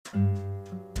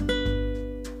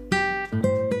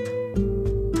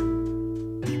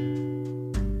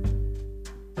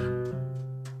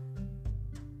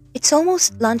It's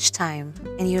almost lunchtime,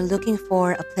 and you're looking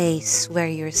for a place where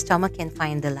your stomach can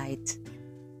find the light.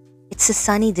 It's a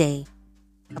sunny day,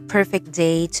 a perfect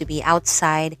day to be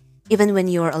outside even when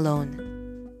you're alone.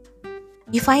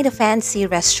 You find a fancy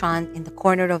restaurant in the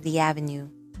corner of the avenue.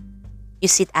 You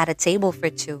sit at a table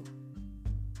for two,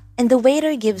 and the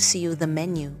waiter gives you the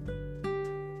menu.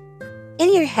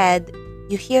 In your head,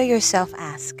 you hear yourself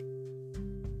ask,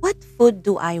 "What food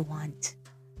do I want?"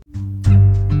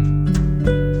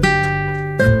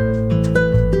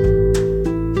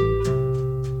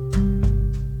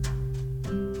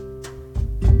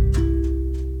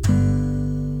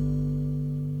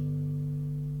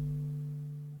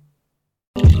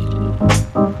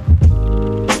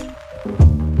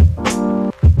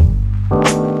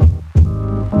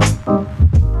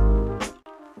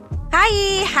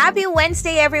 Hi, happy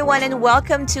Wednesday, everyone, and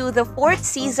welcome to the fourth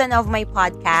season of my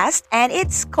podcast, and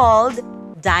it's called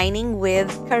Dining with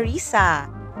Carissa.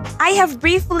 I have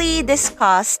briefly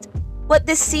discussed what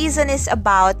this season is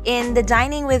about in the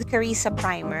Dining with Carissa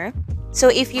primer. So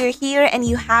if you're here and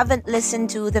you haven't listened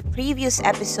to the previous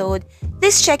episode,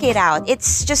 please check it out.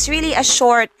 It's just really a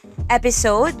short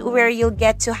episode where you'll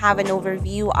get to have an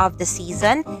overview of the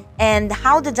season and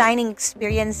how the dining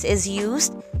experience is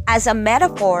used as a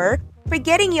metaphor for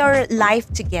getting your life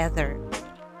together.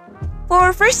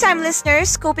 For first-time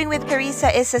listeners, Coping with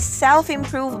Carissa is a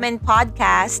self-improvement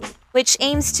podcast which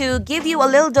aims to give you a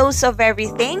little dose of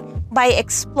everything by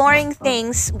exploring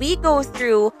things we go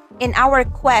through in our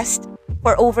quest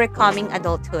for overcoming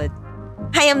adulthood.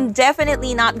 I am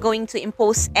definitely not going to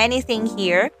impose anything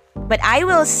here, but I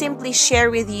will simply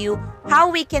share with you how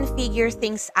we can figure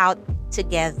things out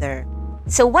together.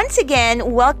 So once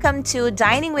again, welcome to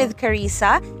Dining with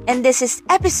Carissa, and this is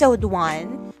episode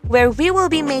 1, where we will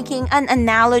be making an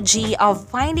analogy of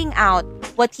finding out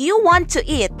what you want to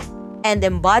eat and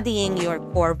embodying your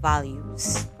core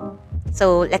values.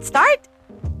 So let's start.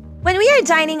 When we are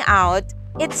dining out,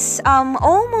 it's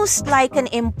almost like an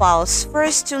impulse for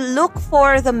us to look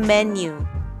for the menu,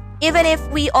 even if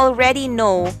we already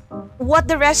know what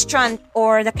the restaurant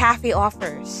or the cafe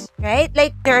offers, right?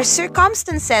 Like there are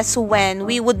circumstances when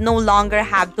we would no longer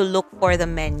have to look for the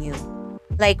menu.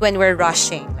 Like when we're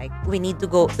rushing, like we need to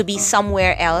go to be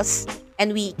somewhere else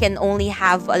and we can only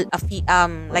have a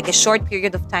short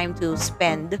period of time to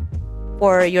spend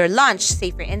for your lunch,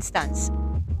 say for instance.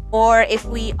 Or if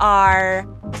we're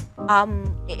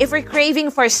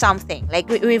craving for something, like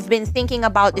we've been thinking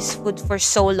about this food for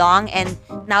so long, and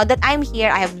now that I'm here,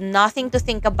 I have nothing to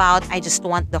think about. I just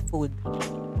want the food.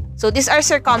 So these are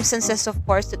circumstances, of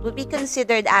course, that would be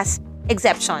considered as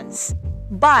exceptions.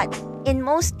 But in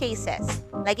most cases,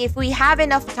 like if we have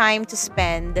enough time to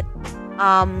spend,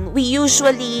 we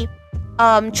usually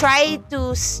try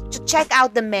to check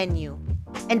out the menu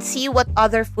and see what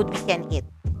other food we can eat.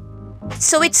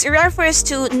 So it's rare for us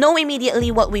to know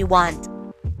immediately what we want.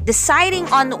 Deciding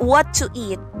on what to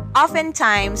eat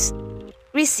oftentimes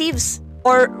receives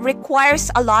or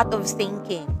requires a lot of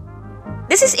thinking.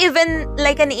 This is even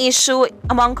like an issue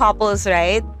among couples,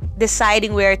 right?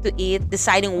 Deciding where to eat,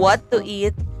 deciding what to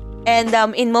eat. And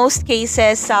in most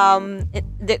cases,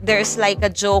 there's like a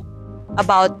joke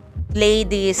about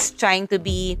ladies trying to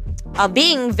be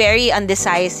being very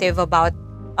undecisive about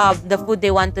the food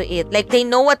they want to eat. Like they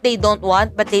know what they don't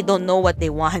want, but they don't know what they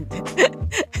want.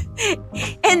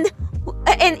 and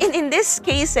in these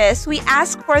cases, we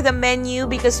ask for the menu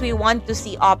because we want to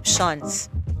see options.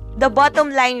 The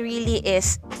bottom line really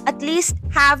is at least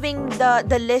having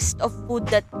the list of food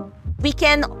that we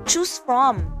can choose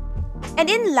from. And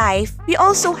in life, we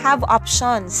also have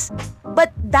options.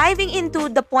 But diving into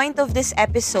the point of this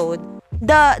episode,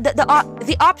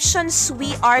 the options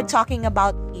we are talking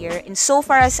about here,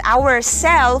 insofar as our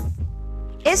self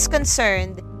is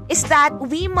concerned, is that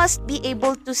we must be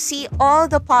able to see all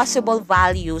the possible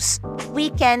values we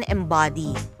can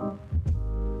embody.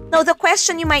 Now, the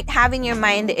question you might have in your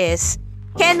mind is,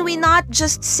 can we not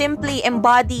just simply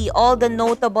embody all the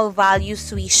notable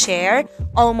values we share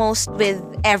almost with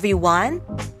everyone?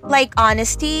 Like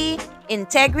honesty,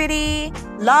 integrity,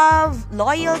 love,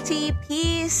 loyalty,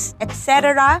 peace,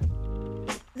 etc.?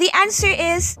 The answer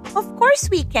is, of course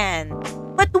we can.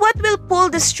 But what will pull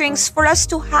the strings for us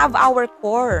to have our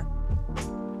core?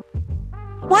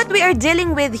 What we are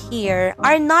dealing with here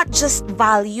are not just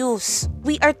values.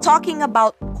 We are talking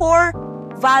about core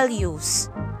values.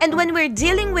 And when we're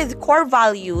dealing with core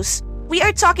values, we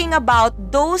are talking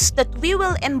about those that we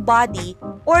will embody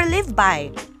or live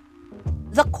by.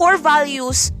 The core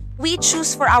values we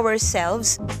choose for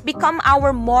ourselves become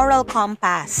our moral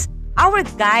compass, our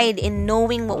guide in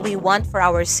knowing what we want for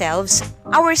ourselves,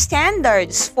 our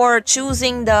standards for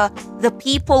choosing the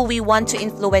people we want to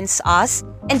influence us,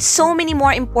 and so many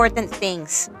more important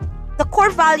things. The core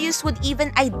values would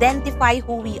even identify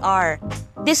who we are.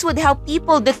 This would help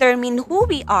people determine who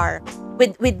we are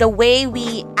with the way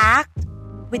we act,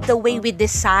 with the way we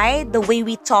decide, the way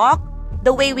we talk,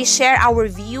 the way we share our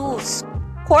views.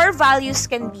 Core values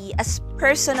can be as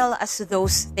personal as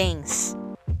those things.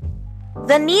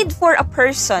 The need for a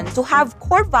person to have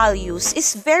core values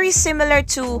is very similar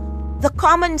to the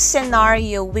common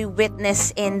scenario we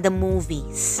witness in the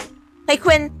movies. Like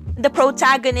when the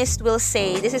protagonist will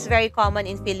say, this is very common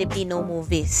in Filipino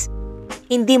movies,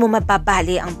 "Hindi mo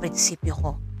mababali ang prinsipyo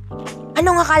ko."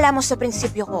 Anong akala mo sa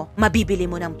prinsipyo ko? Mabibili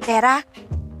mo ng pera?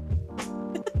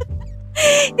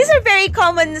 These are very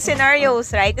common scenarios,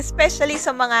 right? Especially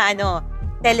sa mga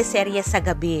teleserye sa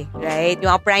gabi, right? Yung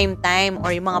mga prime time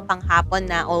or yung mga panghapon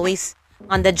na always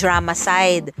on the drama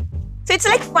side. So it's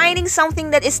like finding something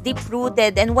that is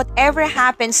deep-rooted, and whatever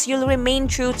happens, you'll remain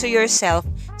true to yourself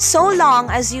so long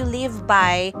as you live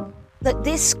by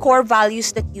these core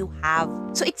values that you have.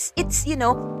 So it's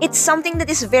something that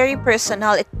is very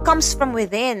personal. It comes from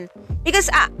within. Because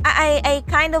I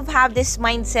kind of have this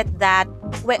mindset that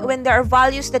when there are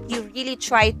values that you really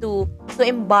try to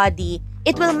embody,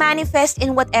 it will manifest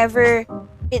in whatever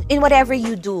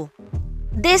you do.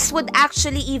 This would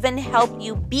actually even help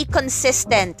you be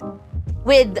consistent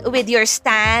with your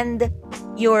stand,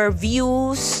 your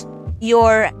views,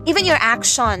 even your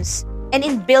actions, and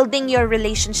in building your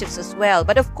relationships as well.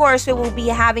 But of course, we will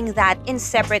be having that in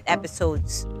separate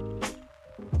episodes.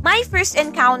 My first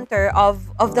encounter of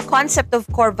the concept of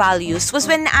core values was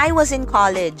when I was in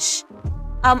college.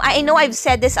 I know I've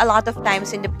said this a lot of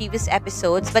times in the previous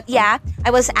episodes, but yeah, I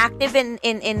was active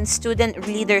in student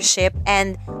leadership,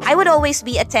 and I would always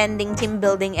be attending team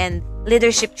building and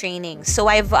leadership training. So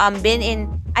I've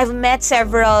met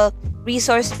several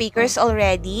resource speakers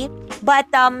already, but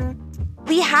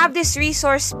we have this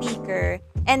resource speaker,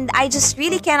 and I just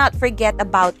really cannot forget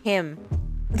about him.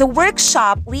 The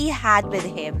workshop we had with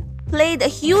him played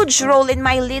a huge role in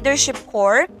my leadership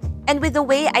core and with the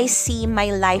way I see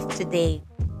my life today.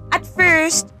 At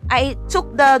first, I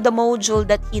took the module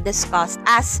that he discussed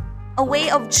as a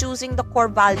way of choosing the core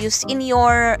values in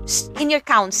your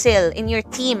council, in your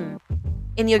team,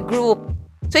 in your group.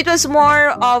 So it was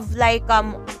more of like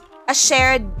a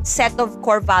shared set of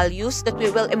core values that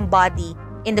we will embody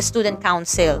in the student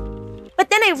council. But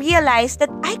then I realized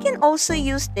that I can also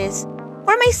use this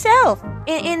for myself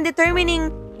in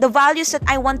determining the values that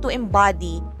I want to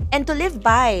embody and to live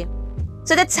by.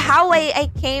 So that's how I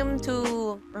came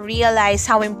to realize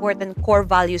how important core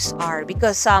values are,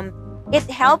 because it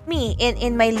helped me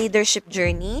in my leadership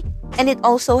journey, and it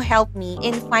also helped me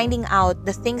in finding out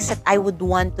the things that I would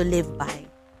want to live by.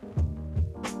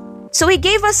 So he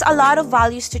gave us a lot of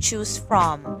values to choose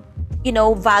from.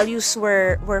 Values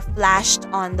were flashed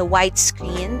on the white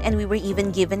screen, and we were even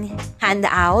given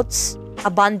handouts, a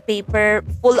bond paper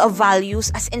full of values,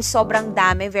 as in sobrang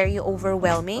dami, very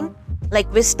overwhelming, like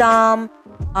wisdom,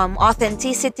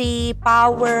 authenticity,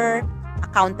 power,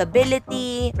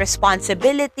 accountability,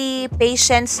 responsibility,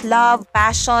 patience, love,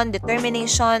 passion,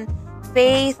 determination,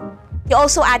 faith. He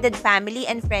also added family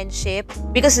and friendship,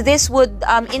 because this would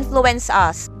influence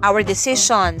us, our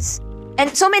decisions,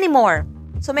 and so many more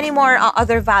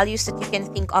other values that you can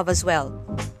think of as well.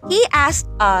 He asked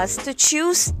us to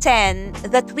choose 10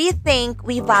 that we think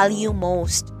we value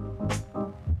most.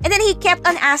 And then he kept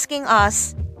on asking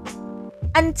us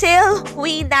until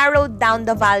we narrowed down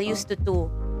the values to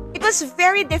 2. It was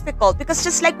very difficult because,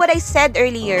 just like what I said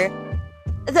earlier,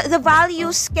 the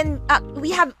values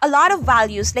we have a lot of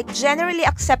values, like generally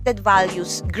accepted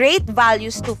values, great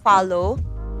values to follow,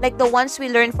 like the ones we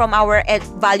learn from our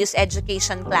values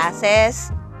education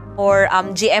classes or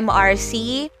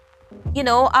GMRC.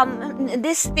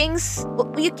 These things,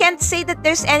 you can't say that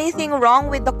there's anything wrong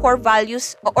with the core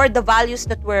values or the values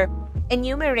that were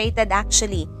enumerated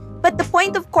actually. But the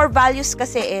point of core values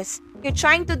kasi is you're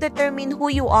trying to determine who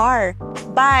you are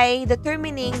by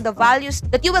determining the values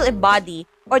that you will embody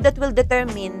or that will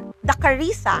determine the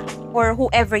Carissa or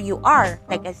whoever you are,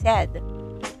 like I said.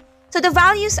 So the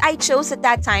values I chose at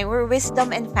that time were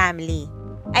wisdom and family.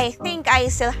 I think I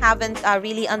still haven't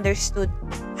really understood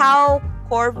how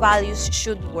core values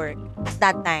should work at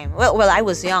that time. Well, I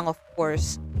was young, of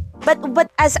course.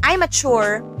 But as I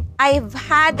mature, I've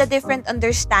had a different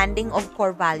understanding of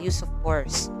core values, of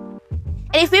course.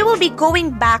 And if we will be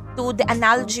going back to the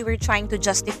analogy we're trying to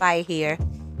justify here,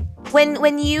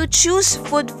 when you choose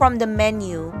food from the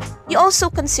menu, you also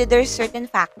consider certain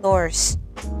factors.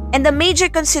 And the major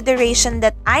consideration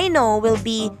that I know will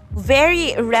be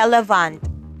very relevant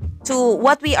to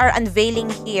what we are unveiling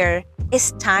here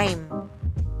is time.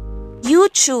 You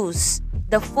choose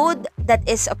the food that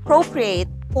is appropriate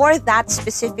for that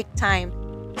specific time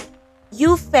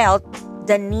you felt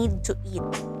the need to eat.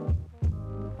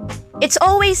 It's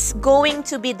always going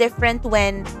to be different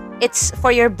when it's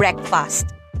for your breakfast,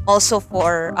 also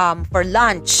for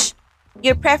lunch.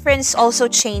 Your preference also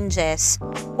changes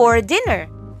for dinner.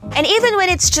 And even when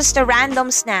it's just a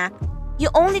random snack, you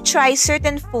only try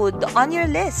certain food on your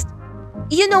list.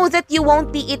 You know that you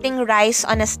won't be eating rice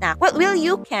on a snack. Well,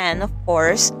 you can, of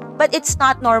course, but it's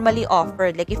not normally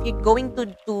offered. Like if you're going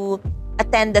to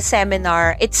attend the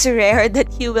seminar, it's rare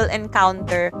that you will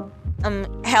encounter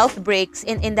health breaks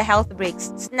in the health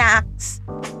breaks snacks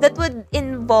that would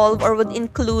involve or would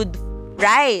include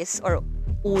rice or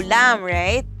ulam,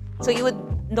 right? So you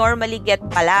would normally get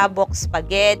palabok,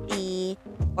 spaghetti,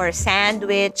 or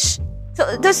sandwich.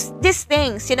 So these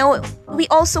things, we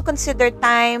also consider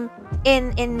time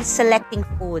in selecting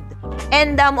food.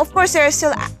 And of course, there are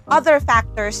still other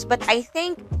factors, but I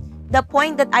think the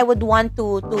point that I would want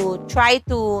to try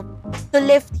to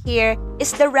lift here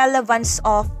is the relevance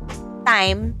of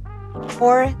time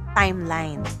or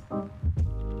timeline.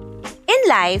 In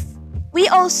life, we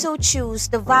also choose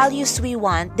the values we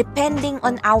want depending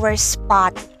on our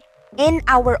spot in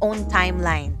our own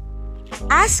timeline.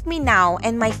 Ask me now,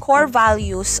 and my core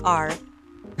values are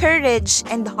courage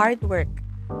and hard work.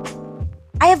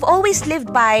 I have always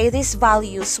lived by these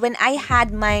values when I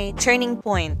had my turning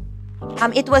point.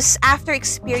 It was after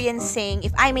experiencing,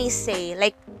 if I may say,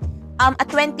 like a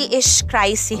 20-ish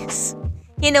crisis.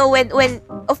 When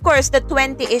of course the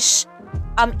 20-ish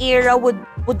era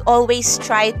would always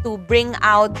try to bring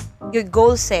out your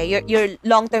goals, your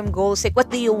long-term goals. Like, what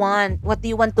do you want? What do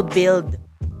you want to build?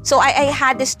 So I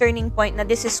had this turning point na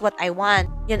this is what I want.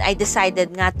 Yun, I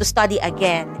decided nga to study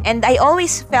again. And I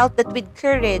always felt that with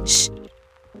courage,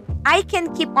 I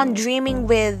can keep on dreaming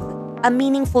with a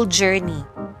meaningful journey.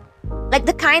 Like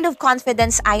the kind of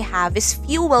confidence I have is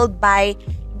fueled by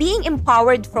being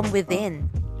empowered from within.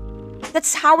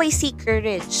 That's how I see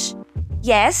courage.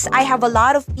 Yes, I have a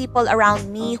lot of people around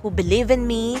me who believe in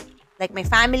me, like my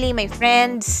family, my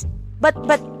friends. But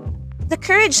the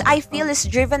courage I feel is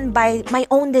driven by my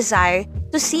own desire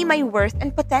to see my worth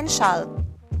and potential.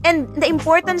 And the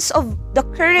importance of the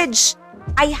courage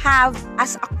I have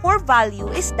as a core value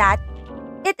is that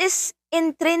it is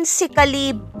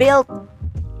intrinsically built,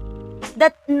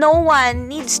 that no one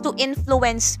needs to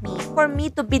influence me for me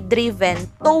to be driven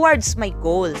towards my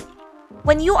goal.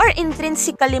 When you are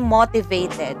intrinsically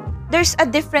motivated, there's a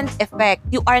different effect.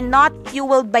 You are not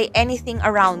fueled by anything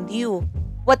around you.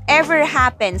 Whatever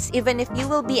happens, even if you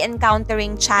will be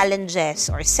encountering challenges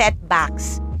or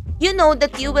setbacks, you know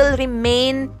that you will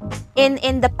remain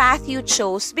in the path you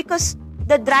chose because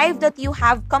the drive that you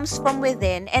have comes from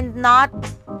within and not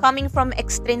coming from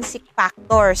extrinsic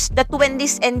factors. That when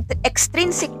these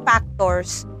extrinsic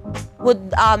factors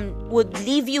would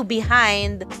leave you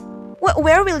behind,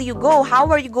 where will you go? How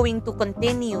are you going to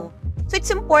continue? So it's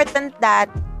important that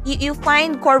you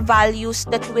find core values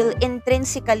that will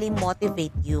intrinsically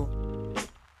motivate you.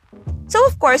 So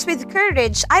of course, with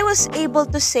courage, I was able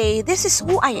to say, this is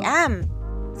who I am.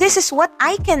 This is what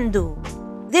I can do.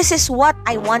 This is what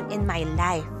I want in my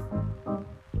life.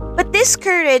 But this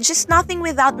courage is nothing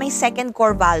without my second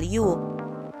core value.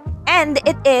 And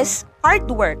it is hard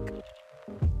work.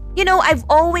 I've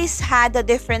always had a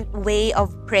different way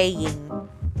of praying.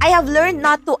 I have learned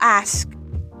not to ask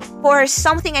for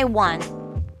something I want,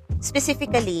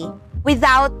 specifically,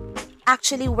 without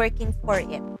actually working for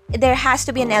it. There has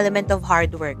to be an element of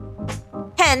hard work.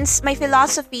 Hence, my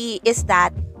philosophy is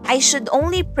that I should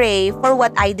only pray for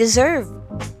what I deserve.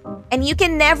 And you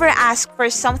can never ask for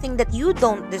something that you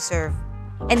don't deserve.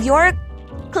 And your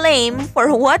claim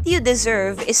for what you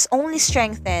deserve is only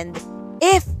strengthened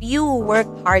if you work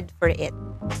hard for it.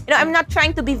 I'm not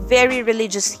trying to be very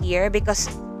religious here because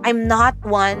I'm not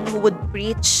one who would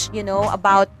preach,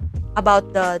 about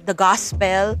the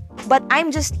gospel. But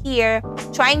I'm just here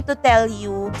trying to tell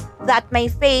you that my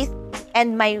faith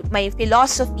and my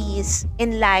philosophies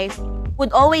in life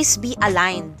would always be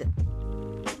aligned.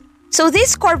 So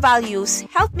these core values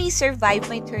helped me survive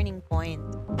my turning point.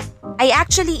 I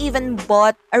actually even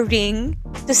bought a ring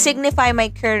to signify my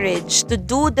courage to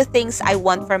do the things I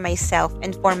want for myself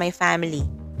and for my family.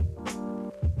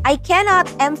 I cannot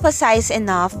emphasize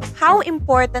enough how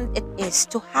important it is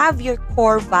to have your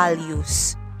core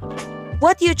values.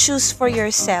 What you choose for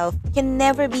yourself can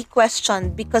never be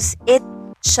questioned because it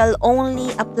shall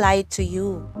only apply to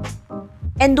you.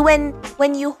 And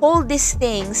when you hold these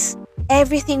things,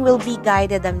 everything will be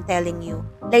guided, I'm telling you.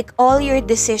 Like all your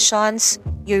decisions,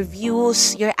 your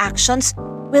views, your actions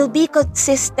will be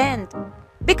consistent.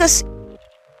 Because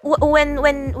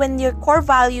when your core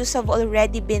values have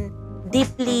already been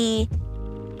deeply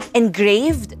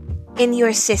engraved in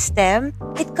your system,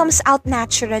 it comes out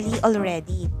naturally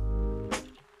already.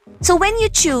 So when you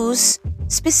choose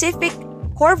specific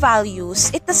core values,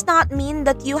 it does not mean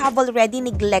that you have already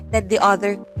neglected the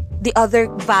other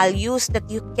values that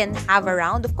you can have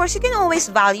around. Of course, you can always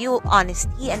value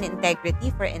honesty and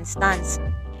integrity, for instance.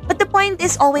 But the point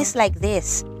is always like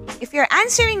this. If you're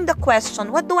answering the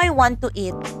question, what do I want to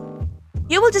eat?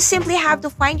 You will just simply have to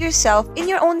find yourself in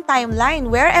your own timeline.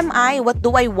 Where am I? What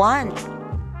do I want?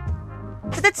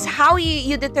 So that's how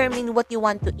you determine what you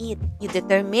want to eat. You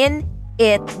determine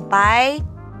it by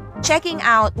checking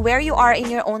out where you are in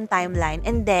your own timeline,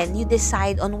 and then you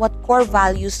decide on what core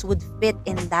values would fit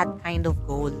in that kind of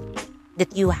goal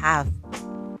that you have.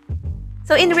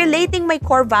 So in relating my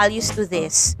core values to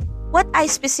this, what I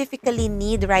specifically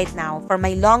need right now for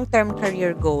my long-term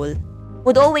career goal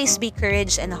would always be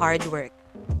courage and hard work.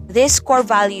 These core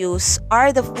values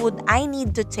are the food I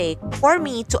need to take for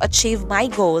me to achieve my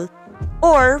goal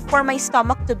or for my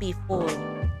stomach to be full.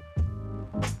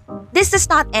 This does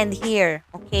not end here,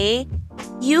 okay?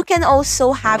 You can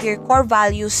also have your core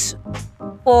values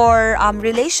for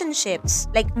relationships.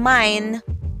 Like mine,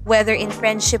 whether in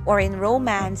friendship or in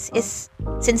romance, is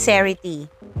sincerity.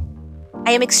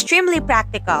 I am extremely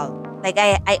practical. Like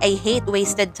I hate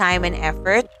wasted time and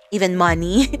effort, even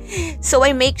money. So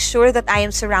I make sure that I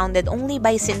am surrounded only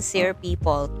by sincere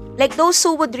people. Like those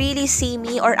who would really see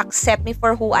me or accept me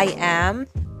for who I am.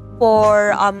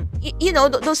 For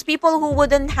those people who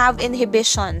wouldn't have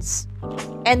inhibitions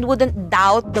and wouldn't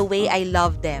doubt the way I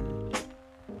love them.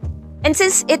 And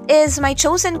since it is my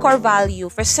chosen core value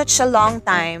for such a long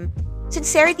time,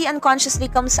 sincerity unconsciously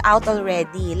comes out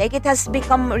already. Like it has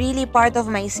become really part of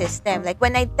my system. Like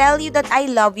when I tell you that I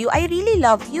love you, I really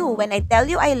love you. When I tell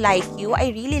you I like you, I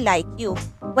really like you.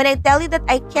 When I tell you that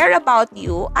I care about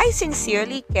you, I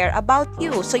sincerely care about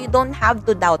you. So you don't have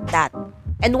to doubt that.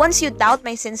 And once you doubt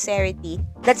my sincerity,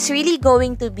 that's really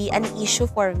going to be an issue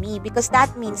for me, because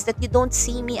that means that you don't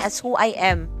see me as who I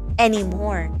am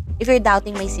anymore if you're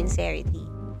doubting my sincerity.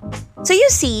 So you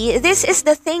see, this is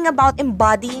the thing about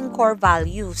embodying core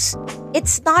values.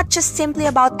 It's not just simply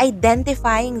about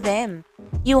identifying them.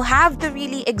 You have to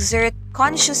really exert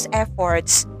conscious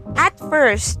efforts at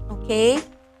first, okay,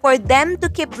 for them to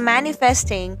keep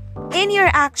manifesting in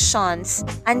your actions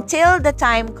until the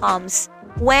time comes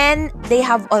when they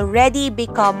have already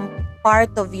become part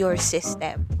of your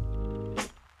system.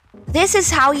 This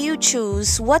is how you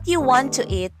choose what you want to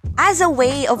eat as a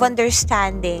way of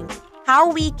understanding how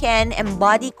we can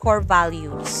embody core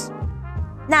values.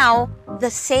 Now, the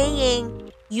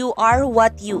saying, you are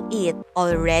what you eat,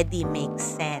 already makes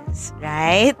sense,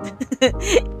 right?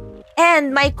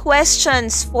 And my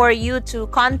questions for you to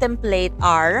contemplate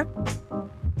are,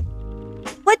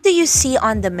 what do you see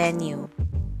on the menu?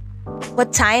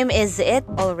 What time is it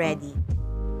already?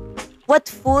 What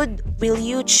food will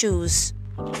you choose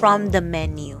from the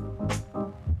menu?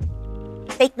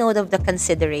 Take note of the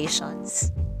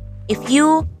considerations. If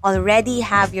you already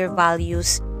have your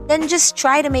values, then just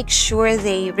try to make sure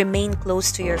they remain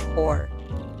close to your core.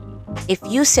 If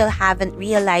you still haven't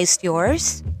realized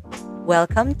yours,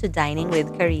 welcome to Dining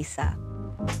with Carissa.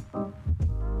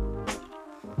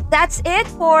 That's it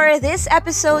for this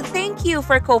episode. Thank you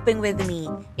for coping with me.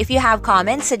 If you have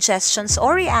comments, suggestions,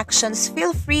 or reactions,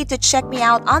 feel free to check me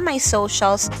out on my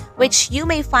socials, which you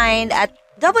may find at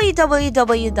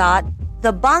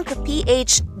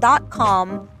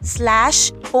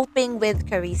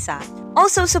www.thebunkph.com/copingwithcarissa.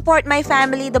 Also support my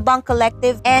family, The Bunk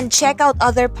Collective, and check out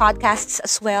other podcasts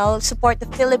as well. Support the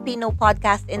Filipino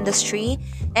podcast industry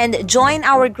and join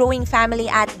our growing family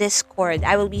at Discord.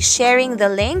 I will be sharing the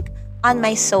link on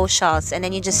my socials, and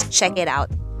then you just check it out.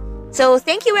 So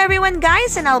thank you everyone,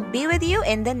 guys, and I'll be with you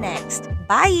in the next.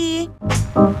 Bye!